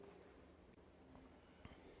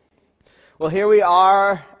Well, here we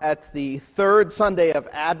are at the third Sunday of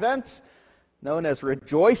Advent, known as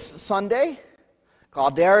Rejoice Sunday,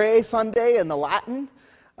 Gaudere Sunday in the Latin.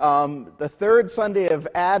 The third Sunday of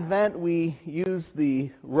Advent, we use the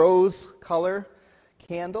rose color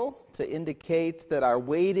candle to indicate that our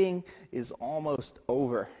waiting is almost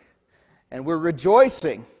over. And we're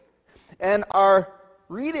rejoicing. And our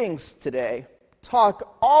readings today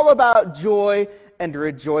talk all about joy and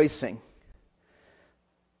rejoicing.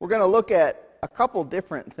 We're going to look at a couple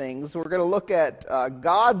different things. We're going to look at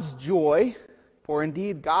God's joy, for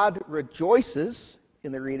indeed God rejoices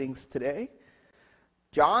in the readings today.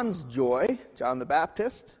 John's joy, John the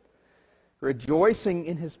Baptist, rejoicing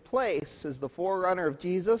in his place as the forerunner of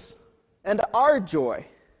Jesus. And our joy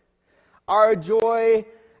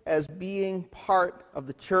as being part of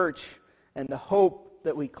the church and the hope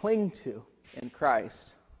that we cling to in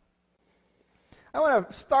Christ. I want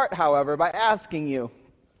to start, however, by asking you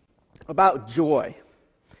about joy.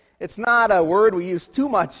 It's not a word we use too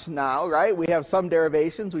much now, right? We have some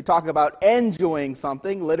derivations. We talk about enjoying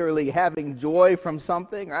something, literally having joy from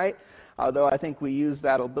something, right? Although I think we use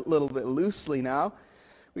that a little bit loosely now.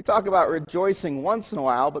 We talk about rejoicing once in a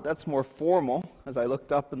while, but that's more formal, as I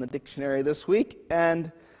looked up in the dictionary this week.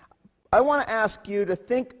 And I want to ask you to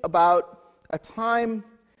think about a time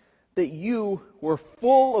that you were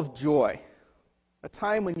full of joy. A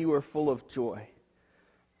time when you were full of joy.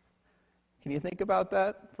 Can you think about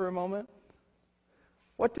that for a moment?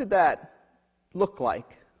 What did that look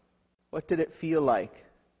like? What did it feel like?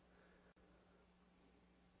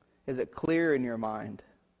 Is it clear in your mind?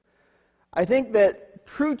 I think that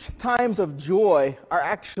true times of joy are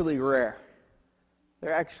actually rare.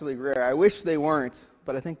 They're actually rare. I wish they weren't,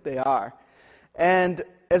 but I think they are. And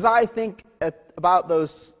as I think about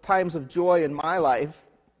those times of joy in my life,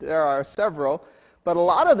 there are several, but a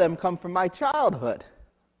lot of them come from my childhood.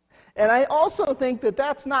 And I also think that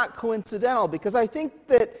that's not coincidental, because I think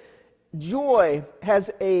that joy has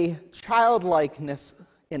a childlikeness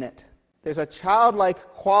in it. There's a childlike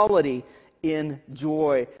quality in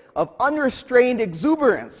joy, of unrestrained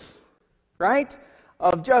exuberance, right?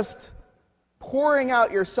 Of just pouring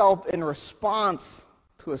out yourself in response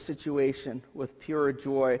to a situation with pure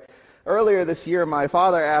joy. Earlier this year, my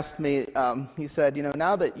father asked me, he said,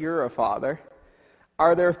 now that you're a father,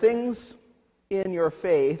 are there things in your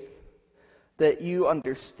faith that you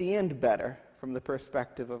understand better from the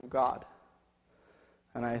perspective of God?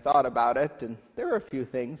 And I thought about it, and there were a few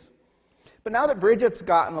things. But now that Bridget's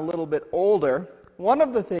gotten a little bit older, one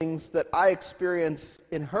of the things that I experience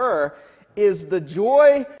in her is the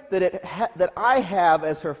joy that I have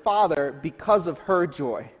as her father because of her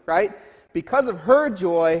joy, right? Because of her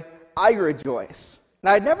joy, I rejoice.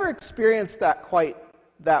 Now, I'd never experienced that quite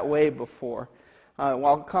that way before.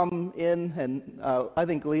 I'll come in, and I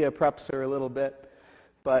think Leah preps her a little bit,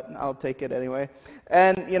 but I'll take it anyway.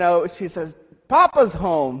 And, she says, "Papa's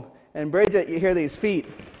home." And Bridget, you hear these feet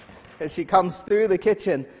as she comes through the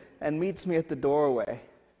kitchen and meets me at the doorway.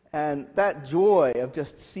 And that joy of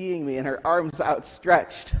just seeing me and her arms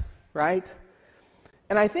outstretched, right?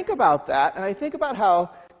 And I think about that, and I think about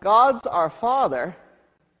how God's our Father,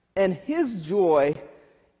 and His joy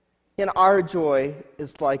in our joy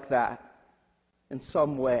is like that. In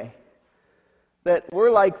some way. That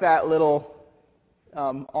we're like that little,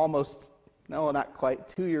 not quite,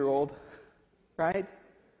 2-year-old, right?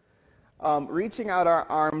 Reaching out our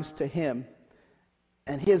arms to Him,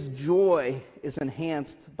 and His joy is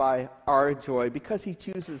enhanced by our joy because He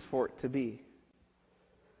chooses for it to be.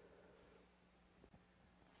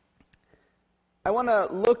 I want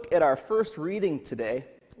to look at our first reading today,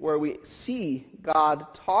 where we see God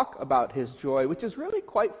talk about His joy, which is really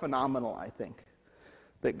quite phenomenal, I think.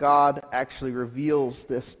 That God actually reveals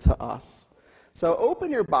this to us. So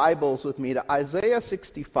open your Bibles with me to Isaiah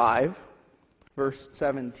 65, verse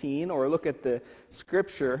 17, or look at the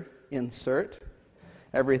scripture insert.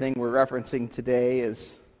 Everything we're referencing today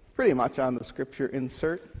is pretty much on the scripture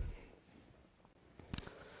insert.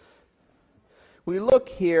 We look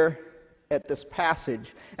here at this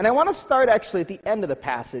passage, and I want to start actually at the end of the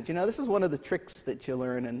passage. This is one of the tricks that you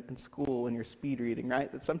learn in school when you're speed reading, right?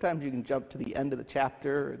 That sometimes you can jump to the end of the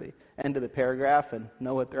chapter or the end of the paragraph and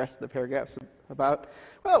know what the rest of the paragraph's about.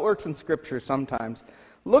 Well, it works in Scripture sometimes.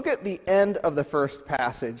 Look at the end of the first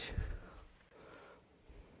passage.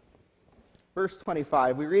 Verse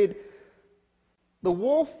 25, we read, "The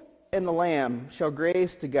wolf and the lamb shall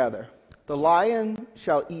graze together. The lion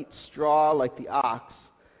shall eat straw like the ox,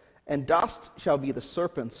 and dust shall be the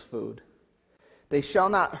serpent's food. They shall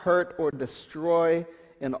not hurt or destroy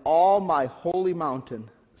in all my holy mountain,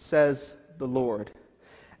 says the Lord.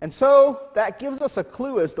 And so that gives us a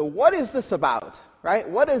clue as to what is this about, right?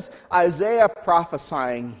 What is Isaiah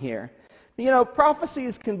prophesying here? You know,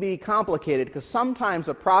 prophecies can be complicated because sometimes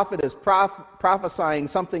a prophet is prophesying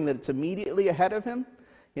something that's immediately ahead of him,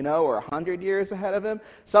 you know, or 100 years ahead of him.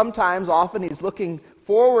 Sometimes, often, he's looking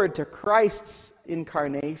forward to Christ's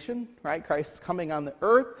incarnation, right? Christ's coming on the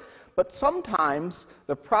earth. But sometimes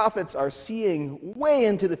the prophets are seeing way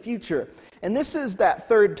into the future. And this is that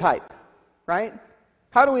third type, right?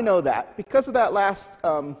 How do we know that? Because of that last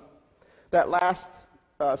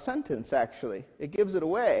sentence, actually. It gives it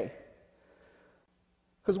away.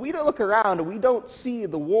 Because we don't look around and we don't see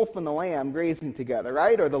the wolf and the lamb grazing together,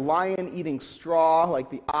 right? Or the lion eating straw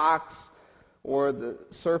like the ox, or the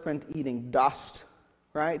serpent eating dust,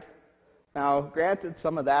 right? Now, granted,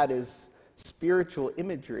 some of that is spiritual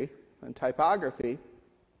imagery and typography,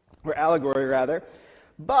 or allegory rather,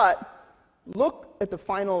 but look at the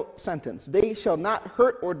final sentence. They shall not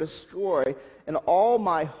hurt or destroy in all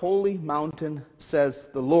my holy mountain, says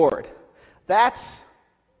the Lord. That's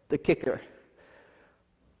the kicker.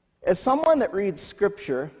 As someone that reads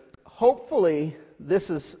Scripture, hopefully this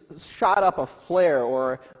has shot up a flare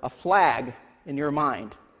or a flag in your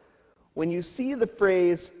mind. When you see the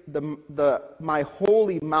phrase, my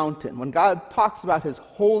holy mountain, when God talks about his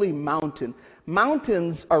holy mountain,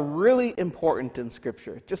 mountains are really important in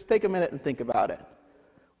Scripture. Just take a minute and think about it.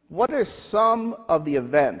 What are some of the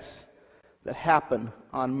events that happen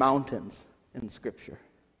on mountains in Scripture?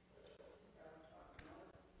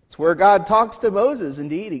 It's where God talks to Moses,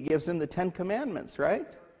 indeed. He gives him the 10 Commandments, right?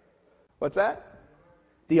 What's that?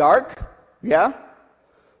 The ark, yeah.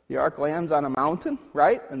 The ark lands on a mountain,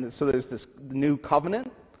 right? And so there's this new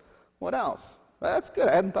covenant. What else? Well, that's good.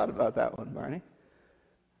 I hadn't thought about that one, Barney.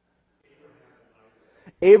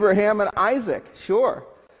 Abraham and Isaac, sure.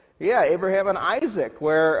 Yeah, Abraham and Isaac,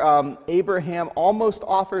 where Abraham almost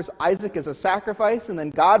offers Isaac as a sacrifice, and then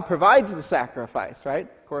God provides the sacrifice, right?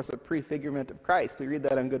 Of course, a prefigurement of Christ. We read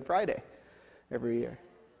that on Good Friday every year.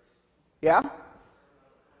 Yeah?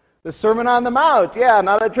 The Sermon on the Mount. Yeah,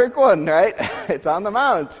 not a trick one, right? It's on the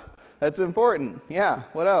Mount. That's important. Yeah,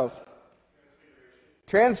 what else?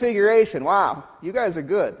 Transfiguration. Wow, you guys are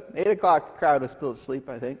good. 8 o'clock crowd is still asleep,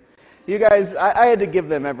 I think. You guys, I had to give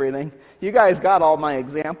them everything. You guys got all my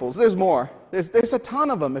examples. There's more. There's a ton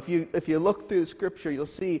of them. If you look through Scripture, you'll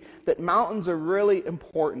see that mountains are really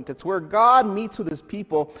important. It's where God meets with his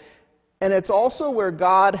people, and it's also where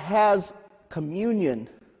God has communion.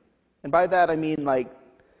 And by that I mean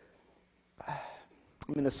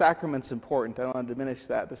the sacrament's important. I don't want to diminish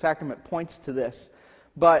that. The sacrament points to this.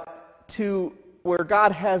 But to where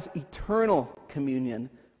God has eternal communion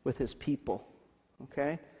with his people.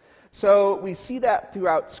 Okay? So we see that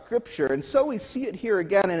throughout Scripture, and so we see it here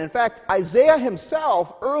again. And in fact, Isaiah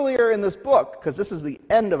himself, earlier in this book, because this is the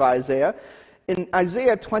end of Isaiah, in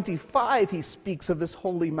Isaiah 25, he speaks of this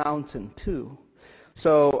holy mountain too.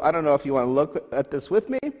 So I don't know if you want to look at this with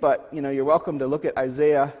me, but you're welcome to look at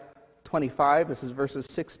Isaiah 25. This is verses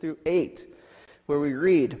 6 through 8, where we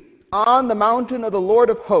read, "On the mountain of the Lord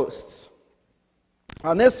of hosts,"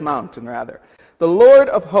 on this mountain rather, "the Lord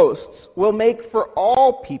of hosts will make for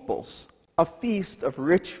all peoples a feast of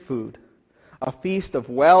rich food, a feast of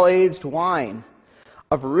well-aged wine,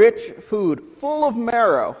 of rich food full of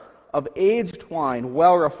marrow, of aged wine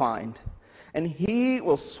well refined. And he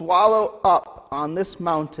will swallow up on this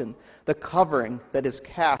mountain the covering that is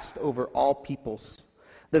cast over all peoples,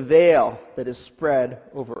 the veil that is spread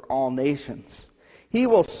over all nations. He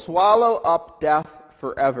will swallow up death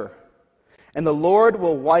forever. And the Lord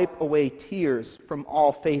will wipe away tears from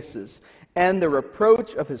all faces, and the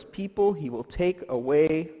reproach of his people he will take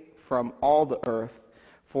away from all the earth,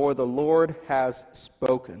 for the Lord has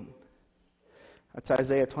spoken." That's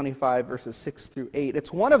Isaiah 25, verses 6 through 8.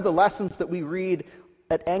 It's one of the lessons that we read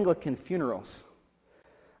at Anglican funerals.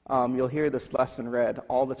 You'll hear this lesson read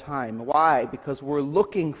all the time. Why? Because we're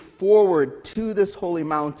looking forward to this holy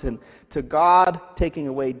mountain, to God taking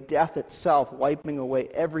away death itself, wiping away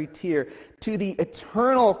every tear, to the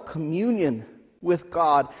eternal communion with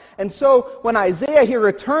God. And so when Isaiah here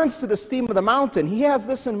returns to this theme of the mountain, he has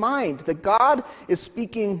this in mind, that God is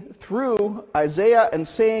speaking through Isaiah and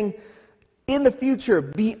saying, in the future,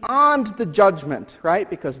 beyond the judgment, right?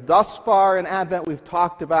 Because thus far in Advent we've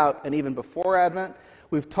talked about, and even before Advent,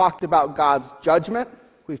 we've talked about God's judgment,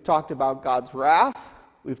 we've talked about God's wrath,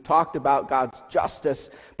 we've talked about God's justice,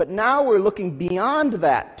 but now we're looking beyond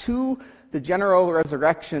that to the general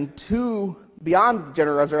resurrection, beyond the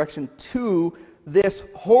general resurrection, to this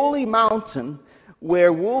holy mountain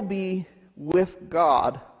where we'll be with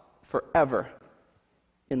God forever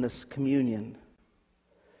in this communion.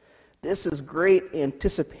 This is great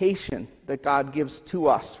anticipation that God gives to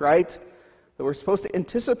us, right? That we're supposed to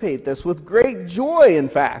anticipate this with great joy, in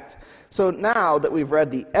fact. So now that we've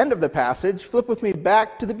read the end of the passage, flip with me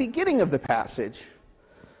back to the beginning of the passage.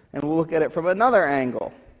 And we'll look at it from another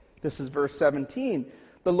angle. This is verse 17.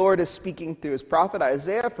 The Lord is speaking through his prophet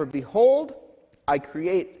Isaiah, "For behold, I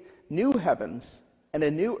create new heavens and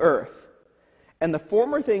a new earth, and the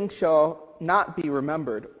former things shall not be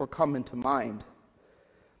remembered or come into mind.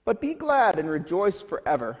 But be glad and rejoice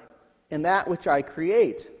forever in that which I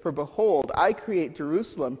create. For behold, I create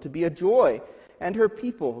Jerusalem to be a joy, and her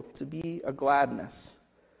people to be a gladness."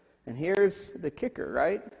 And here's the kicker,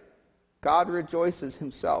 right? God rejoices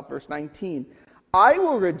himself. Verse 19, "I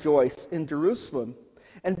will rejoice in Jerusalem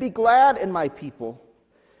and be glad in my people.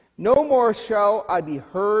 No more shall be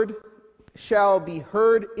heard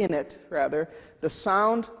in it, the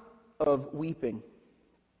sound of weeping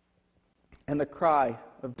and the cry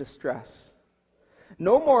of distress.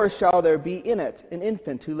 No more shall there be in it an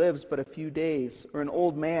infant who lives but a few days, or an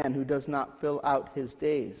old man who does not fill out his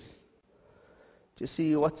days." Do you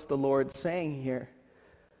see what's the Lord saying here?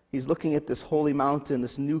 He's looking at this holy mountain,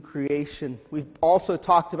 this new creation. We've also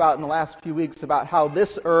talked about in the last few weeks about how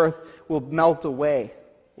this earth will melt away,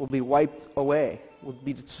 will be wiped away, will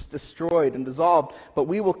be destroyed and dissolved, but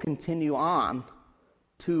we will continue on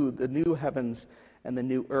to the new heavens and the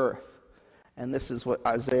new earth. And this is what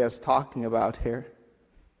Isaiah is talking about here.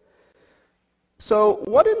 So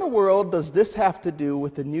what in the world does this have to do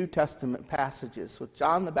with the New Testament passages, with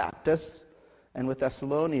John the Baptist and with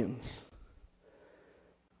Thessalonians?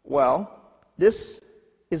 Well, this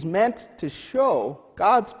is meant to show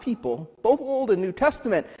God's people, both Old and New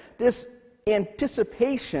Testament, this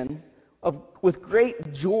anticipation with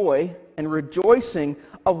great joy and rejoicing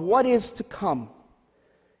of what is to come.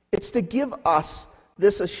 It's to give us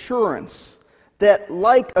this assurance that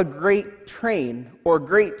like a great train or a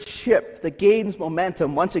great ship that gains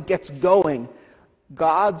momentum once it gets going,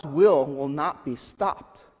 God's will not be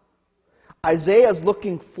stopped. Isaiah is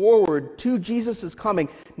looking forward to Jesus' coming,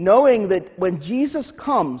 knowing that when Jesus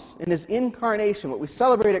comes in his incarnation, what we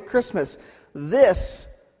celebrate at Christmas, this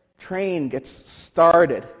train gets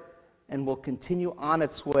started and will continue on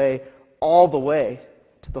its way all the way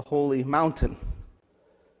to the holy mountain.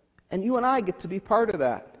 And you and I get to be part of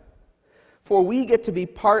that. For we get to be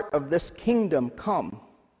part of this kingdom come,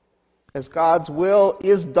 as God's will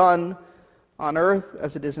is done on earth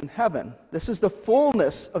as it is in heaven. This is the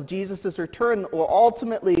fullness of Jesus' return that will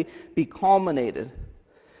ultimately be culminated.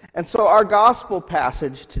 And so our gospel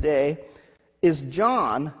passage today is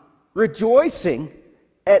John rejoicing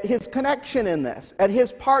at his connection in this, at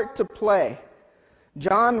his part to play.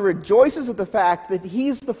 John rejoices at the fact that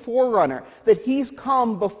he's the forerunner, that he's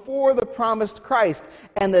come before the promised Christ,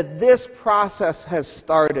 and that this process has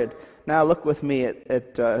started. Now look with me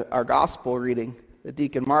at our gospel reading that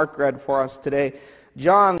Deacon Mark read for us today.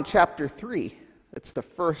 John chapter 3. It's the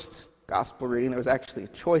first gospel reading. There was actually a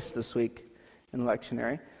choice this week in the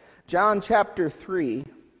lectionary. John chapter 3,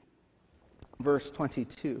 verse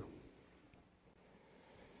 22.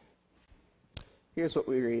 Here's what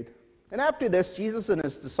we read. "And after this, Jesus and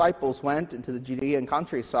his disciples went into the Judean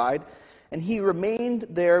countryside, and he remained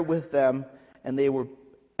there with them,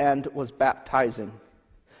 and was baptizing.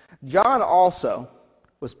 John also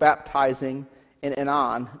was baptizing in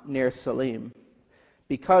Aenon near Salim,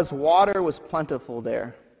 because water was plentiful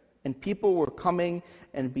there, and people were coming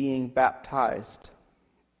and being baptized.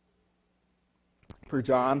 For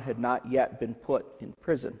John had not yet been put in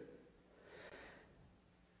prison.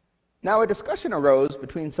 Now a discussion arose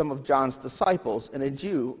between some of John's disciples and a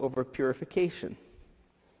Jew over purification."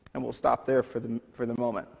 And we'll stop there for the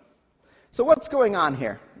moment. So what's going on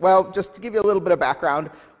here? Well, just to give you a little bit of background,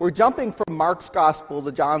 we're jumping from Mark's gospel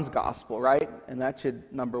to John's gospel, right? And that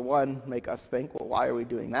should, number one, make us think, well, why are we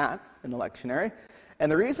doing that in the lectionary?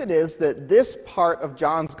 And the reason is that this part of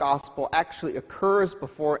John's gospel actually occurs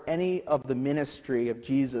before any of the ministry of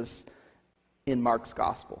Jesus in Mark's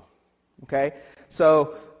gospel. Okay?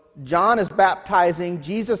 So John is baptizing.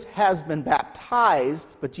 Jesus has been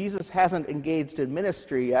baptized, but Jesus hasn't engaged in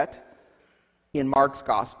ministry yet in Mark's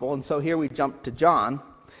gospel. And so here we jump to John,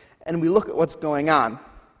 and we look at what's going on.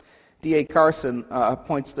 D.A. Carson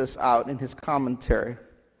points this out in his commentary.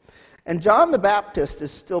 "And John the Baptist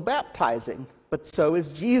is still baptizing, but so is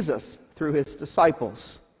Jesus through his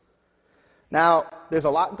disciples." Now, there's a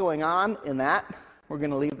lot going on in that. We're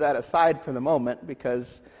going to leave that aside for the moment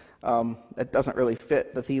because it doesn't really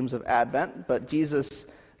fit the themes of Advent. But Jesus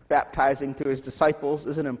baptizing through his disciples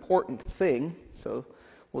is an important thing, so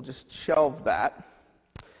we'll just shelve that.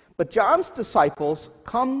 But John's disciples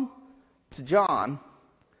come to John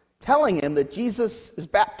telling him that Jesus is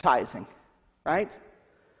baptizing, right?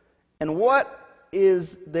 And what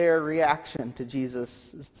is their reaction to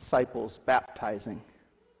Jesus' disciples baptizing?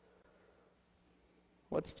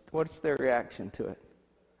 What's their reaction to it?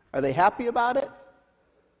 Are they happy about it?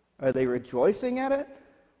 Are they rejoicing at it?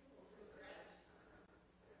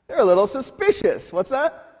 They're a little suspicious. What's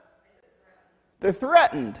that? They're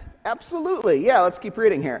threatened. Absolutely. Yeah, let's keep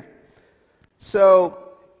reading here. So,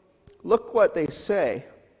 look what they say.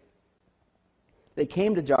 They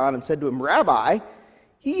came to John and said to him, Rabbi,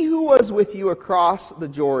 he who was with you across the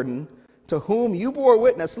Jordan, to whom you bore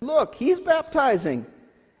witness, look, he's baptizing,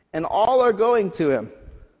 and all are going to him.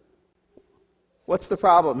 What's the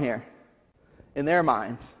problem here in their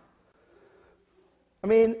minds? I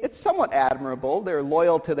mean, it's somewhat admirable. They're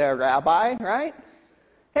loyal to their rabbi, right?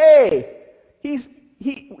 Hey,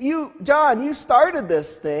 John, you started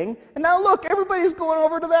this thing, and now look, everybody's going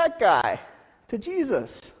over to that guy, to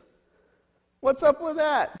Jesus. What's up with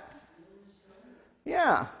that?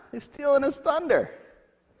 Yeah, he's stealing his thunder.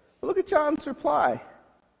 But look at John's reply.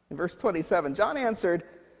 In verse 27, John answered,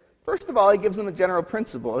 first of all, he gives them a general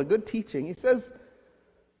principle, a good teaching. He says,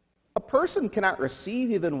 a person cannot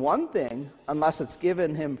receive even one thing unless it's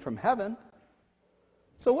given him from heaven.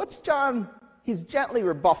 So what's John? He's gently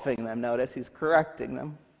rebuffing them, notice. He's correcting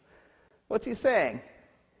them. What's he saying?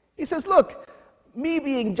 He says, look, me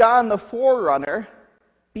being John the forerunner,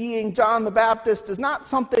 being John the Baptist, is not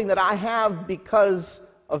something that I have because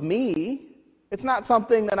of me. It's not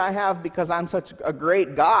something that I have because I'm such a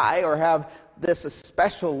great guy or have this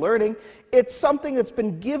special learning. It's something that's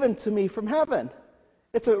been given to me from heaven.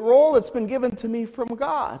 It's a role that's been given to me from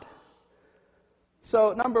God.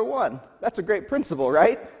 So, number one, that's a great principle,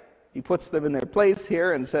 right? He puts them in their place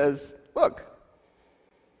here and says, look,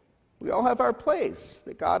 we all have our place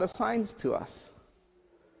that God assigns to us.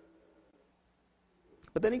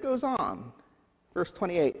 But then he goes on. Verse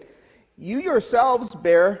 28, you yourselves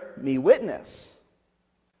bear me witness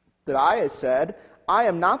that I said, I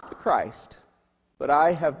am not the Christ, but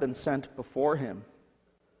I have been sent before him.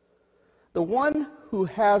 The one who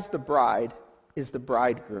has the bride is the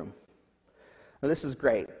bridegroom. Now, this is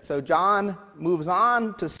great. So John moves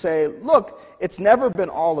on to say, look, it's never been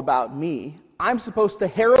all about me. I'm supposed to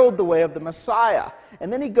herald the way of the Messiah.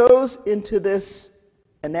 And then he goes into this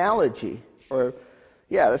analogy,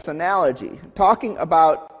 talking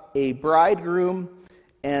about a bridegroom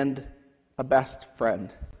and a best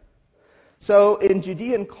friend. So in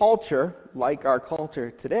Judean culture, like our culture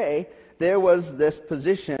today, there was this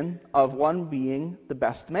position of one being the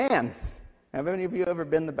best man. Have any of you ever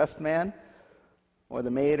been the best man? Or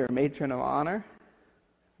the maid or matron of honor?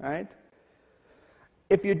 Right?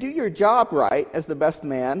 If you do your job right as the best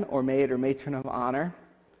man or maid or matron of honor,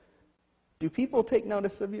 do people take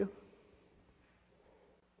notice of you?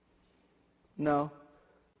 No.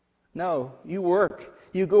 No. You work.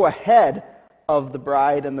 You go ahead of the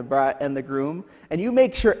bride and the groom, and you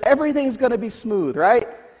make sure everything's going to be smooth, right?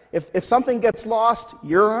 If something gets lost,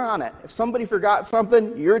 you're on it. If somebody forgot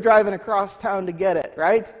something, you're driving across town to get it,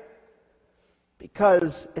 right?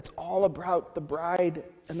 Because it's all about the bride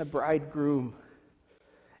and the bridegroom.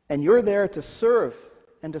 And you're there to serve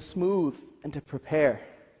and to smooth and to prepare.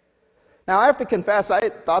 Now, I have to confess, I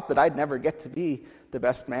thought that I'd never get to be the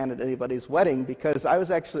best man at anybody's wedding because I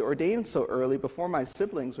was actually ordained so early before my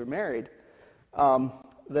siblings were married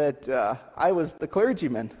that I was the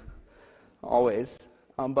clergyman always.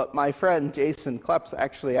 But my friend Jason Kleps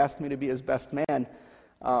actually asked me to be his best man,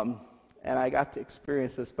 and I got to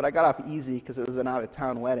experience this. But I got off easy because it was an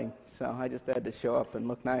out-of-town wedding, so I just had to show up and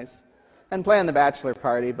look nice and plan the bachelor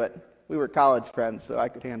party, but we were college friends, so I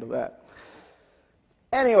could handle that.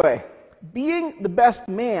 Anyway, being the best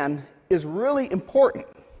man is really important,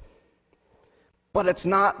 but it's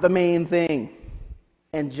not the main thing,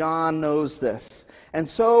 and John knows this. And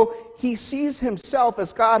so he sees himself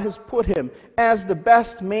as God has put him, as the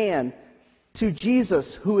best man to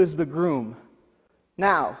Jesus, who is the groom.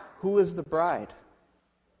 Now, who is the bride?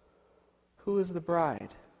 Who is the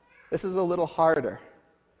bride? This is a little harder.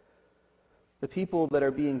 The people that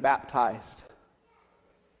are being baptized.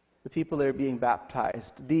 The people that are being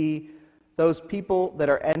baptized. Those people that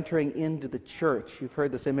are entering into the church. You've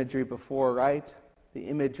heard this imagery before, right? The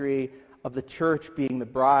imagery of the church being the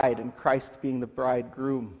bride and Christ being the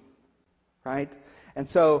bridegroom, right? And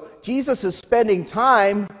so Jesus is spending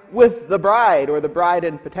time with the bride, or the bride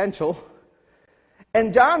in potential.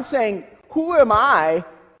 And John's saying, who am I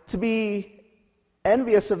to be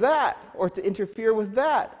envious of that or to interfere with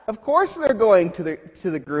that? Of course they're going to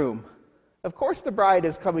the groom. Of course the bride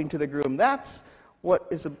is coming to the groom. That's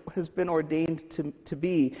has been ordained to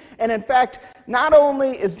be. And in fact, not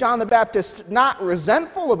only is John the Baptist not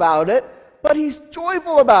resentful about it, but he's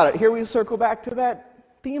joyful about it. Here we circle back to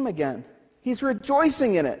that theme again. He's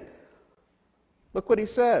rejoicing in it. Look what he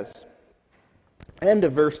says. End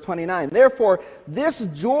of verse 29. Therefore, this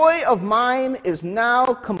joy of mine is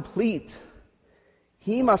now complete.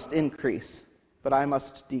 He must increase, but I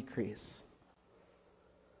must decrease.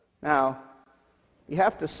 Now, you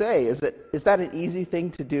have to say, is that an easy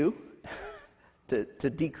thing to do? to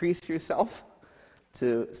decrease yourself?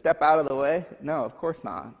 To step out of the way? No, of course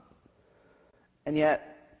not. And yet,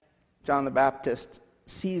 John the Baptist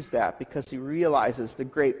sees that because he realizes the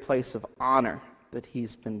great place of honor that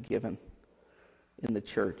he's been given in the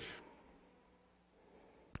church,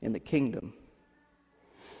 in the kingdom.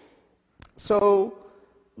 So,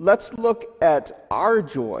 let's look at our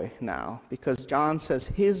joy now, because John says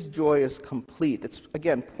his joy is complete. It's,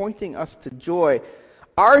 again, pointing us to joy.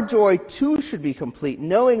 Our joy, too, should be complete,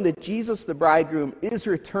 knowing that Jesus, the bridegroom, is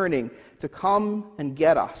returning to come and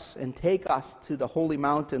get us and take us to the holy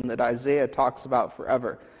mountain that Isaiah talks about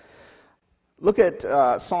forever. Look at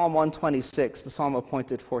Psalm 126, the psalm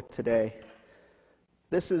appointed for today.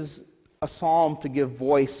 This is a psalm to give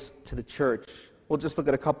voice to the church. We'll just look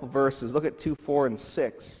at a couple verses. Look at 2, 4, and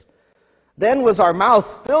 6. Then was our mouth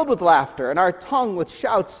filled with laughter, and our tongue with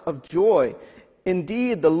shouts of joy.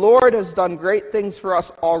 Indeed, the Lord has done great things for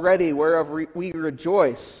us already, whereof we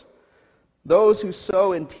rejoice. Those who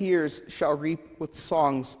sow in tears shall reap with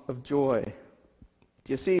songs of joy.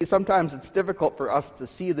 Do you see, sometimes it's difficult for us to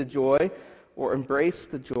see the joy or embrace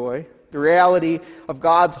the joy. The reality of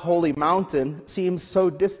God's holy mountain seems so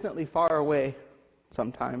distantly far away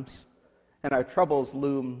sometimes, and our troubles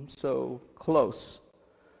loom so close,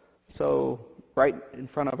 so right in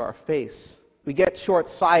front of our face. We get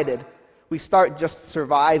short-sighted. We start just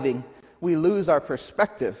surviving. We lose our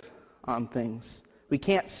perspective on things. We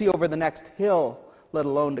can't see over the next hill, let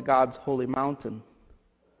alone to God's holy mountain.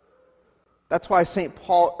 That's why St.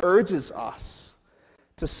 Paul urges us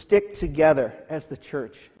to stick together as the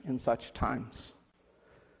church in such times.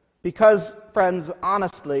 Because, friends,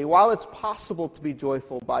 honestly, while it's possible to be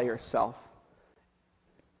joyful by yourself,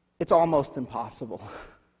 it's almost impossible.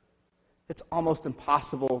 It's almost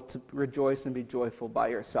impossible to rejoice and be joyful by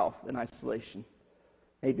yourself in isolation.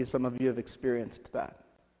 Maybe some of you have experienced that.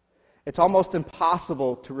 It's almost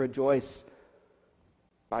impossible to rejoice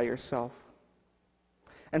by yourself.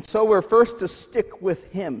 And so we're first to stick with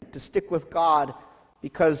Him, to stick with God,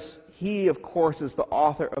 because He, of course, is the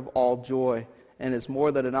author of all joy and is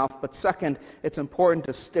more than enough. But second, it's important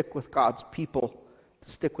to stick with God's people, to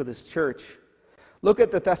stick with His church. Look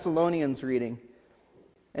at the Thessalonians reading.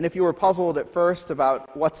 And if you were puzzled at first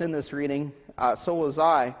about what's in this reading, so was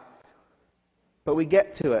I. But we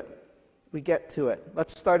get to it. We get to it.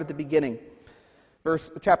 Let's start at the beginning.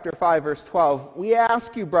 Chapter 5, verse 12. We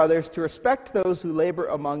ask you, brothers, to respect those who labor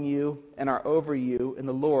among you and are over you in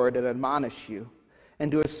the Lord and admonish you,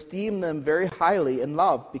 and to esteem them very highly in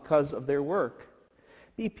love because of their work.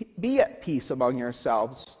 Be at peace among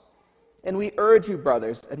yourselves. And we urge you,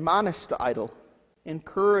 brothers, admonish the idle,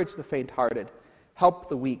 encourage the faint-hearted, help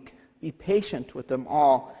the weak, be patient with them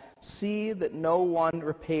all. See that no one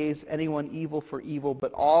repays anyone evil for evil,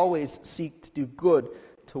 but always seek to do good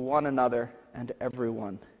to one another and to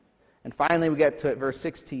everyone. And finally we get to it, verse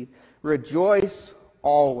 16. Rejoice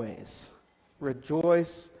always.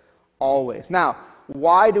 Rejoice always. Now,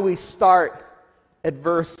 why do we start at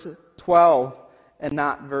verse 12 and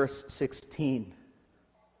not verse 16?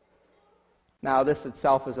 Now, this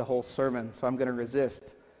itself is a whole sermon, so I'm going to resist.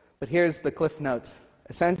 But here's the Cliff Notes.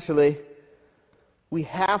 Essentially, we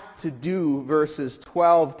have to do verses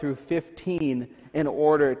 12 through 15 in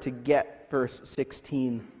order to get verse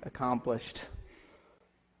 16 accomplished.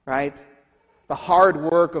 Right? The hard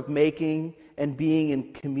work of making and being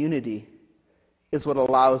in community is what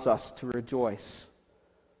allows us to rejoice.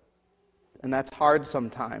 And that's hard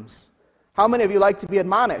sometimes. How many of you like to be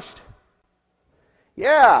admonished?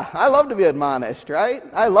 Yeah, I love to be admonished, right?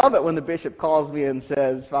 I love it when the bishop calls me and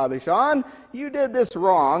says, Father Sean, you did this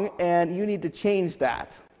wrong and you need to change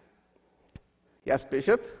that. Yes,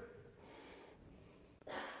 Bishop?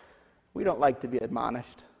 We don't like to be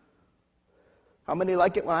admonished. How many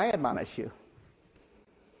like it when I admonish you?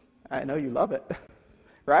 I know you love it,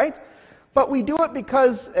 right? But we do it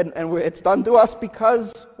because, and it's done to us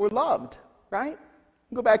because we're loved, right?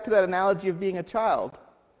 Go back to that analogy of being a child,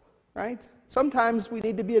 right? Sometimes we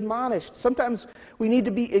need to be admonished. Sometimes we need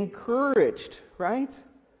to be encouraged, right?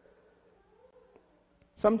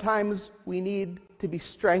 Sometimes we need to be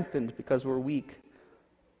strengthened because we're weak.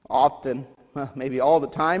 Often, maybe all the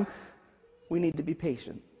time, we need to be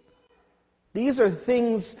patient. These are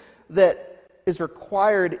things that is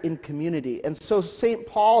required in community. And so St.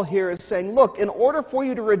 Paul here is saying, look, in order for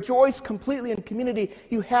you to rejoice completely in community,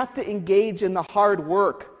 you have to engage in the hard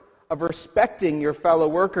work of respecting your fellow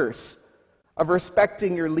workers, of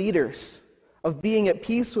respecting your leaders, of being at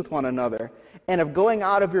peace with one another, and of going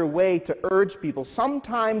out of your way to urge people,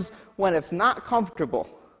 sometimes when it's not comfortable,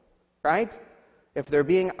 right? If they're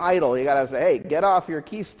being idle, you got to say, hey, get off your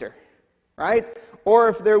keister, right? Or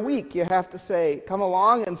if they're weak, you have to say, come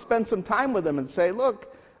along and spend some time with them and say,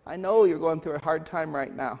 look, I know you're going through a hard time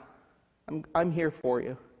right now. I'm here for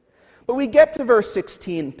you. But we get to verse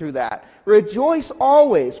 16 through that. Rejoice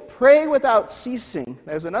always, pray without ceasing.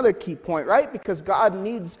 There's another key point, right? Because God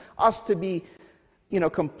needs us to be,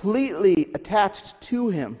 completely attached to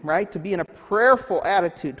Him, right? To be in a prayerful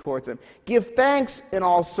attitude towards Him. Give thanks in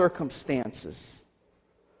all circumstances.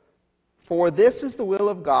 For this is the will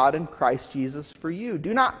of God in Christ Jesus for you.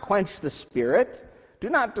 Do not quench the Spirit. Do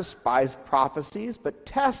not despise prophecies, but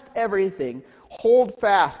test everything. Hold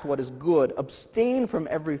fast what is good. Abstain from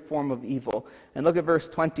every form of evil. And look at verse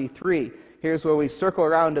 23. Here's where we circle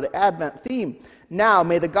around to the Advent theme. Now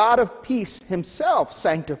may the God of peace Himself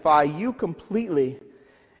sanctify you completely,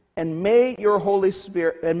 and may your whole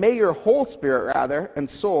spirit and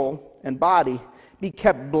soul and body be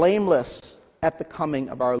kept blameless at the coming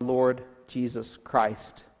of our Lord Jesus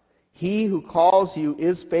Christ. He who calls you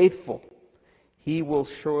is faithful. He will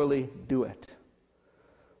surely do it.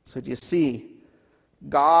 So do you see,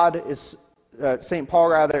 St.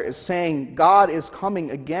 Paul is saying God is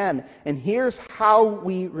coming again. And here's how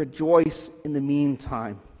we rejoice in the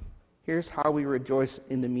meantime. Here's how we rejoice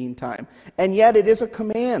in the meantime. And yet it is a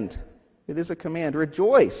command. It is a command.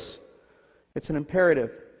 Rejoice. It's an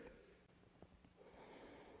imperative.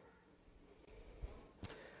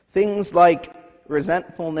 Things like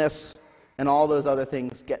resentfulness and all those other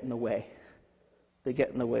things get in the way. They get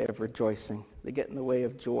in the way of rejoicing. They get in the way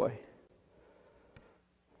of joy.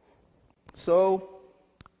 So,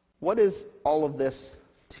 what is all of this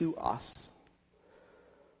to us?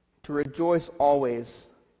 To rejoice always,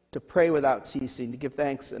 to pray without ceasing, to give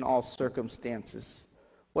thanks in all circumstances.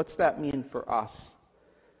 What's that mean for us?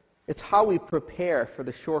 It's how we prepare for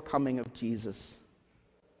the sure coming of Jesus.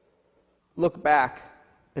 Look back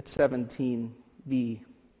at 17b.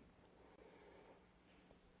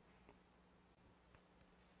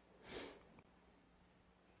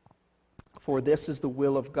 For this is the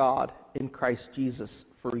will of God in Christ Jesus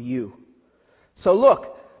for you. So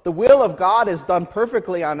look, the will of God is done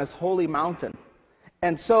perfectly on His holy mountain.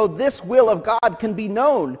 And so this will of God can be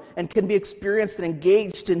known and can be experienced and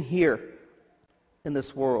engaged in here, in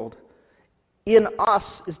this world. In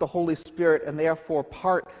us is the Holy Spirit, and therefore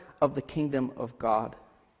part of the kingdom of God.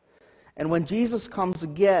 And when Jesus comes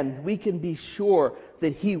again, we can be sure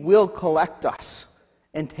that He will collect us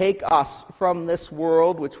and take us from this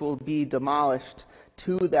world, which will be demolished,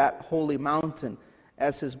 to that holy mountain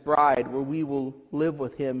as His bride, where we will live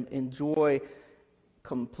with Him in joy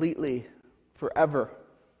completely forever,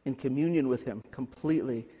 in communion with Him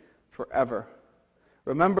completely forever.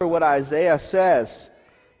 Remember what Isaiah says,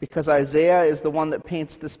 because Isaiah is the one that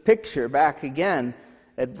paints this picture back again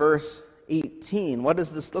at verse 18. What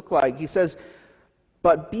does this look like? He says,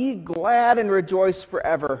 "But be glad and rejoice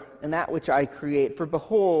forever in that which I create. For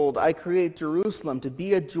behold, I create Jerusalem to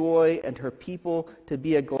be a joy and her people to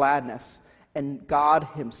be a gladness." And God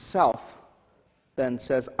Himself then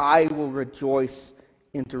says, "I will rejoice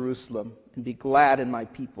in Jerusalem and be glad in my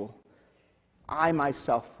people. I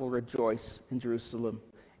myself will rejoice in Jerusalem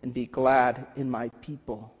and be glad in my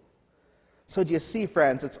people." So do you see,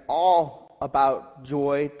 friends, it's all about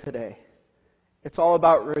joy today. It's all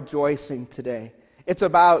about rejoicing today. It's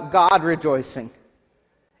about God rejoicing.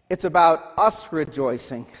 It's about us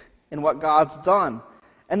rejoicing in what God's done.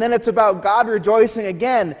 And then it's about God rejoicing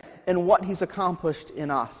again in what He's accomplished in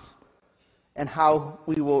us and how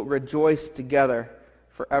we will rejoice together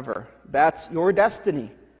forever. That's your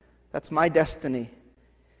destiny. That's my destiny.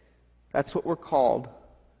 That's what we're called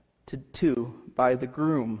to by the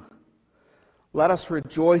groom. Let us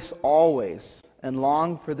rejoice always and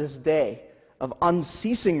long for this day of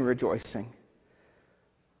unceasing rejoicing.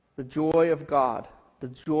 The joy of God, the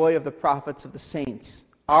joy of the prophets of the saints,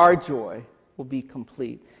 our joy will be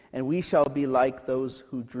complete, and we shall be like those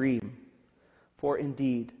who dream. For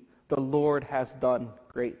indeed, the Lord has done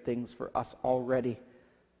great things for us already,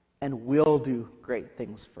 and will do great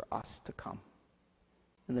things for us to come.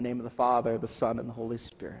 In the name of the Father, the Son, and the Holy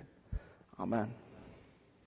Spirit. Amen.